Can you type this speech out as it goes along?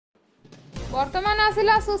वर्तमान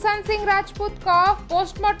आसिला सुशांत सिंह राजपूत का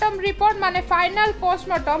postmortem report माने फाइनल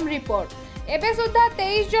पोस्टमार्टम रिपोर्ट। एबे सुधा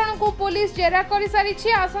 23 जन को पुलिस जेरा कर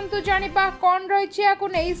सारी। आसतु जानिबा कौन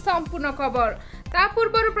रही संपूर्ण खबर। ता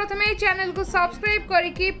पूर्व प्रथमे चैनल को सब्सक्राइब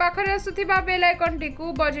करिकी पाखरे आसुथिबा बेल आइकन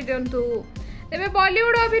टिकु बजि दियंतु। तेबे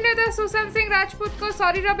बॉलीवुड अभिनेता सुशांत सिंह राजपूत को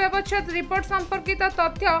शरीर व्यवच्छेद रिपोर्ट संपर्कित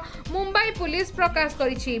तथ्य मुंबई पुलिस प्रकाश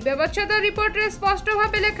करिछि। व्यवच्छेद रिपोर्ट रे स्पष्ट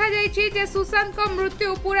भाव लिखा जाइछि जे सुशांत को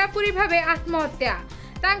मृत्यु पूरापूरी भाव आत्महत्या।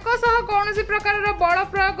 तांको सह कोनोसी प्रकार बल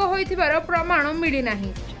प्रयोग होइथिबार प्रमाण मिली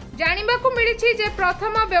नाही। जानिबाकु मिलिछि जे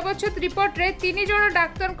प्रथम व्यवच्छेद रिपोर्ट रे 3 जन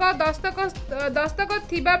डाक्टर को दस्तखत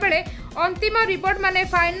थिबा बेले अंतिम रिपोर्ट माने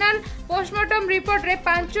फाइनल पोस्टमार्टम रिपोर्ट रे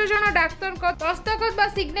 5 जन डाक्टर को दस्तखत बा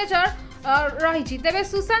सिग्नेचर रही। तेबे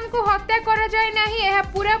सुशांत को हत्या करा जाय नाही, यह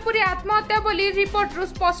पूरापूरी आत्महत्या बोली रिपोर्ट रु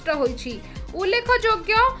स्पष्ट होईछि।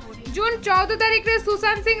 उल्लेखयोग्य जून 14 तारिख रे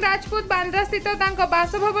सुशांत सिंह राजपूत बांद्रा स्थित तांको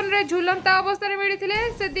बासभवन रे झुलंता अवस्था रे मिलिथिले।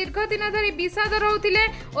 से दीर्घ दिन धरी विषाद रहुथिले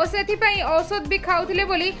और सेथि पई औषध भी खाउथिले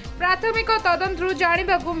बोली प्राथमिक तदंत रु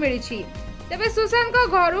जानिबाकु मिलिछि। तेबे सुशांत को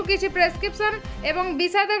घरु किछि प्रेस्क्रिप्शन एवं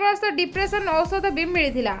विषादग्रस्त डिप्रेशन औषध भी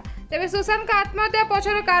मिलिथिला। तेबे सुशांत का आत्महत्या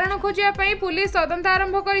पछर कारण खोजिया पई पुलिस तदंत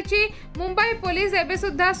आरंभ करिछि। मुंबई पुलिस एबे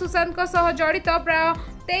सुद्धा सुशांत को सह जड़ित प्राय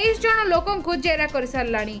 23 जन लोकों को जेरा कर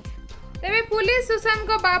सारलाणी। तेबे पुलिस सुशांत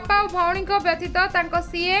को बापा और भौणी को व्यतीत तांको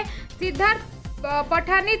सीए सिद्धार्थ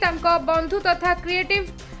पठानी, तांको बंधु तथा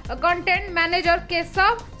creative content manager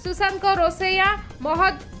Keshav, Sushant को रोसैया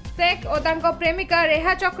महद शेख और तांको प्रेमिका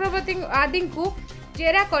रेहा चक्रवर्ती आदि को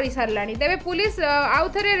जेरा कर सारलाणी। तेबे पुलिस आउ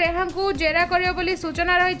थे रेहा को जेरा करियो बोली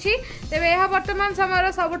सूचना रही। तेबे यह वर्तमान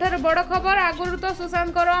समय सबुठार बड़ खबर। आगुरी तो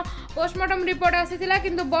सुशांत पोस्टमार्टम रिपोर्ट आसीथिला,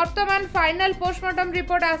 किंतु वर्तमान फाइनल पोस्टमार्टम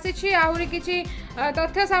रिपोर्ट आसीछि। आहुरी किछि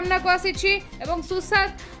तथ्य सामना को आसीछि एवं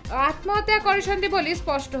सुशांत आत्महत्या करिसंती बोली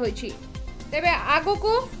स्पष्ट होईछि। तेबे आगु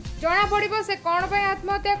को जना पड़िबो से कौन पे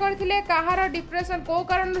आत्महत्या करथिले, कहार डिप्रेशन को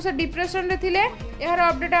कारण से डिप्रेशन रे थिले। यार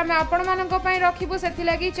अपडेट आमे आपण मानक पई रखिबो। सेथि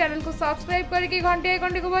लागि चैनल को सब्सक्राइब करके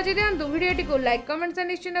घंटी को बजाइ दियंतु। वीडियोटी को लाइक कमेंट से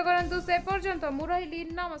निश्चित करंतु। से पर्यंत मु रहिली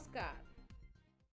नमस्कार।